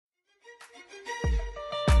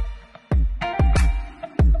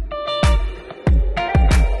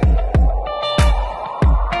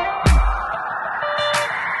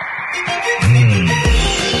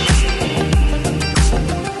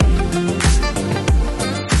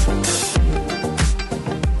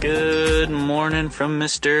morning from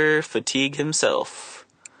Mr. Fatigue himself.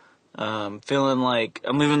 Feeling like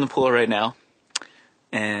I'm leaving the pool right now,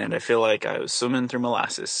 and I feel like I was swimming through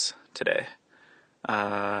molasses today.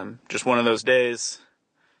 Just one of those days.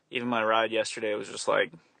 Even my ride yesterday was just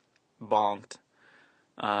like bonked.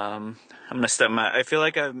 I'm gonna I feel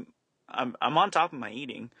like I'm on top of my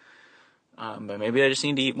eating, but maybe I just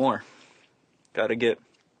need to eat more. Gotta get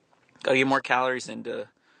more calories in to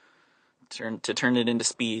turn it into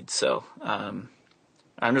speed. So I'm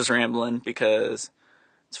just rambling because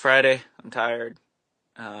it's Friday. I'm tired.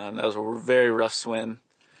 That was a very rough swim,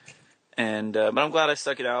 and but I'm glad I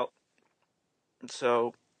stuck it out.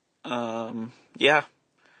 So yeah,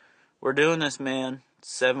 we're doing this, man.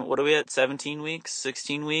 What are we at? 17 weeks?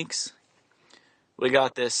 16 weeks? We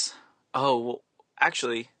got this. Oh, well,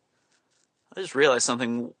 actually, I just realized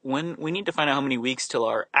something. When we need to find out how many weeks till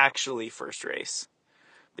our actual first race.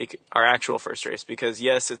 Because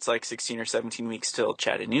yes, it's like 16 or 17 weeks till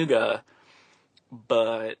Chattanooga,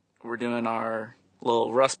 but we're doing our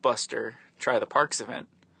little Rust Buster Try the Parks event.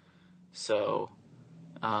 So,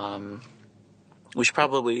 we should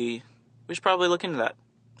probably look into that.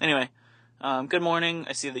 Anyway, good morning.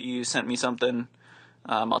 I see that you sent me something.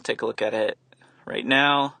 I'll take a look at it right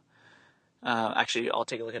now. Actually, I'll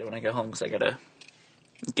take a look at it when I get home because I gotta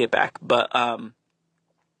get back. But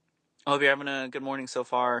I hope you're having a good morning so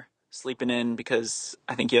far. Sleeping in because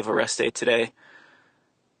I think you have a rest day today.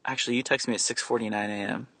 Actually, you texted me at 6:49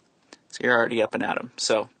 a.m. So you're already up and at 'em.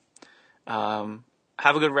 So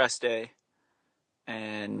have a good rest day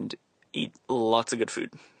and eat lots of good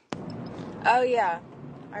food. Oh yeah,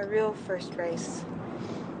 our real first race.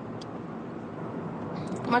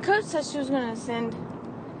 My coach said she was going to send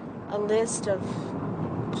a list of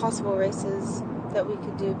possible races that we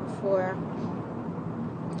could do before,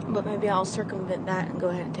 but maybe I'll circumvent that and go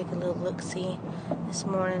ahead and take a little look-see this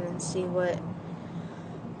morning and see what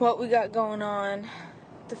we got going on.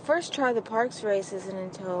 The first Try the Parks race isn't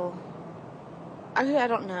until... Actually, I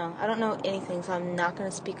don't know. I don't know anything, so I'm not going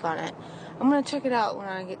to speak on it. I'm going to check it out when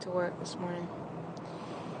I get to work this morning.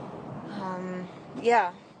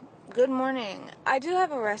 Yeah. Good morning. I do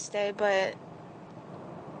have a rest day, but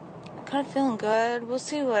I'm kind of feeling good. We'll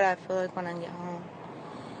see what I feel like when I get home.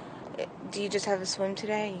 Do you just have a swim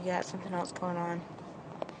today? You got something else going on?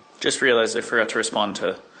 Just realized I forgot to respond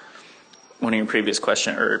to one of your previous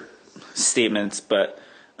statements, but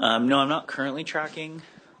no, I'm not currently tracking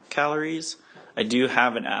calories. I do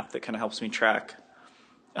have an app that kind of helps me track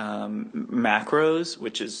macros,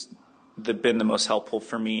 which has been the most helpful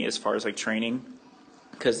for me as far as like training,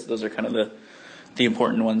 because those are kind of the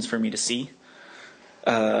important ones for me to see.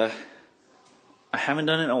 I haven't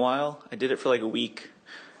done it in a while. I did it for like a week.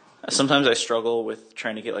 Sometimes I struggle with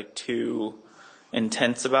trying to get like too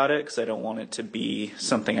intense about it because I don't want it to be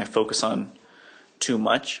something I focus on too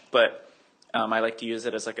much. But I like to use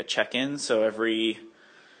it as like a check-in. So every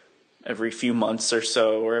few months or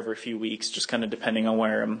so, or every few weeks, just kind of depending on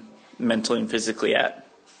where I'm mentally and physically at,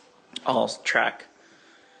 I'll track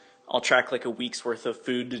like a week's worth of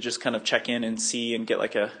food to just kind of check in and see and get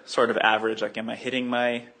like a sort of average. Like, am I hitting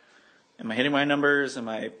my numbers? Am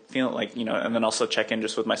I feeling like, and then also check in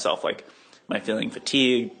just with myself. Like, am I feeling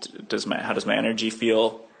fatigued? How does my energy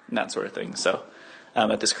feel? And that sort of thing. So,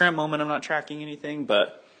 at this current moment, I'm not tracking anything,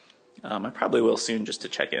 but I probably will soon just to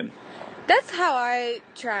check in. That's how I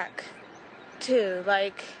track, too.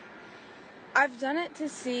 Like, I've done it to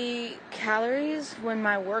see calories when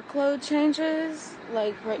my workload changes.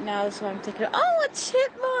 Like, right now, so I'm thinking, oh, a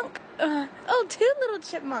chipmunk. Two little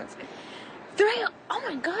chipmunks. Oh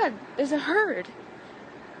my God, there's a herd.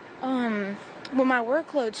 When my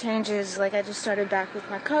workload changes, like, I just started back with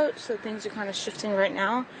my coach, so things are kind of shifting right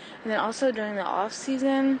now. And then also during the off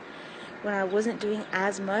season, when I wasn't doing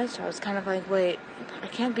as much, I was kind of like, wait, I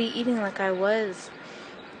can't be eating like I was,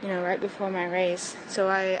 right before my race. So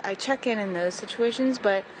I check in those situations,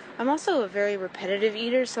 but I'm also a very repetitive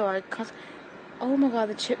eater, so oh my God,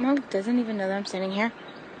 the chipmunk doesn't even know that I'm standing here.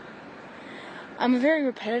 I'm a very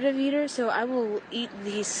repetitive eater, so I will eat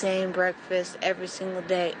the same breakfast every single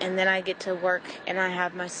day, and then I get to work and I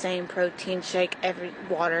have my same protein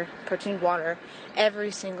water every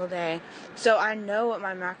single day. So I know what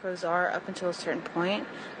my macros are up until a certain point.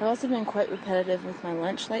 I've also been quite repetitive with my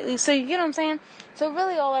lunch lately, so you get what I'm saying? So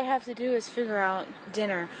really all I have to do is figure out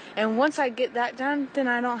dinner, and once I get that done, then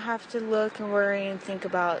I don't have to look and worry and think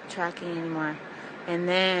about tracking anymore. And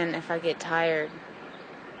then if I get tired,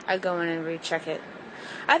 I go in and recheck it.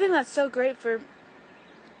 I think that's so great for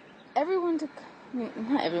everyone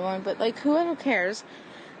not everyone, but like whoever cares,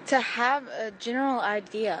 to have a general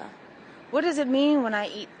idea. What does it mean when I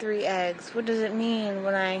eat 3 eggs? What does it mean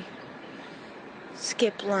when I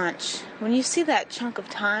skip lunch. When you see that chunk of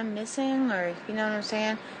time missing, or you know what I'm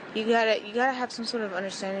saying, you gotta have some sort of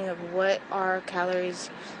understanding of what are calories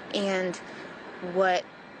and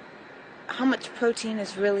how much protein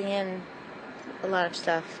is really in a lot of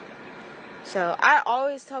stuff. So I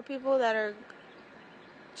always tell people that are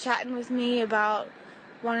chatting with me about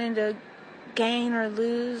wanting to gain or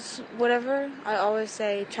lose whatever, I always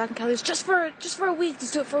say tracking calories just for a week.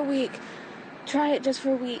 Just do it for a week. Try it just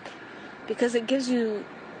for a week, because it gives you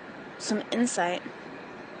some insight,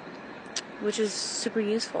 which is super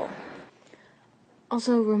useful.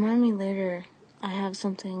 Also, remind me later, I have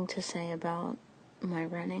something to say about my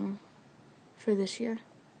running for this year,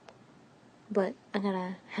 but I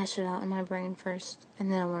gotta hash it out in my brain first,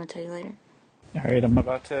 and then I want to tell you later. All right, I'm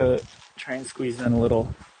about to try and squeeze in a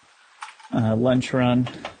little lunch run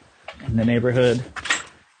in the neighborhood.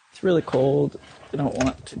 It's really cold. I don't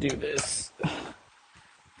want to do this,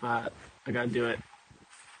 but I gotta do it.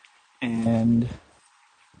 And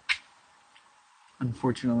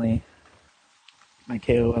unfortunately, my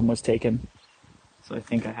KOM was taken, so I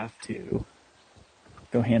think I have to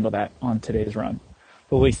go handle that on today's run.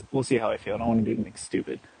 But we'll see how I feel. I don't want to do anything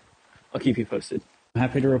stupid. I'll keep you posted. I'm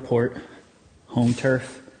happy to report home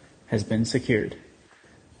turf has been secured.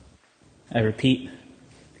 I repeat,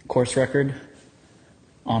 course record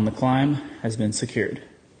on the climb has been secured.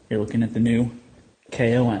 You're looking at the new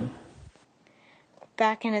KOM.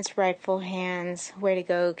 Back in its rightful hands. Way to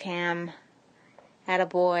go, Cam.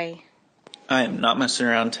 Attaboy. I am not messing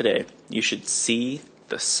around today. You should see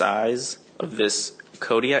the size of this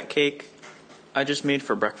Kodiak cake I just made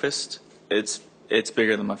for breakfast. It's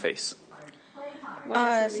bigger than my face.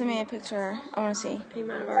 Send me a picture. I want to see.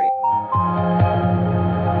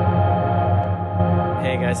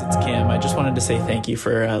 Hey guys, it's Kim. I just wanted to say thank you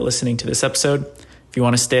for listening to this episode. If you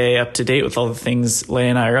want to stay up to date with all the things Leigh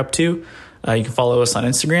and I are up to, you can follow us on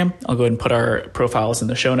Instagram. I'll go ahead and put our profiles in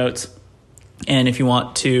the show notes. And if you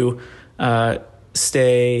want to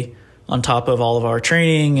stay on top of all of our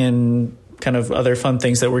training and kind of other fun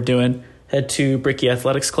things that we're doing, head to Bricky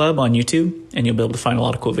Athletics Club on YouTube, and you'll be able to find a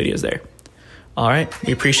lot of cool videos there. All right,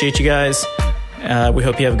 we appreciate you guys. We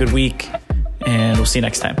hope you have a good week, and we'll see you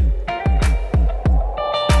next time.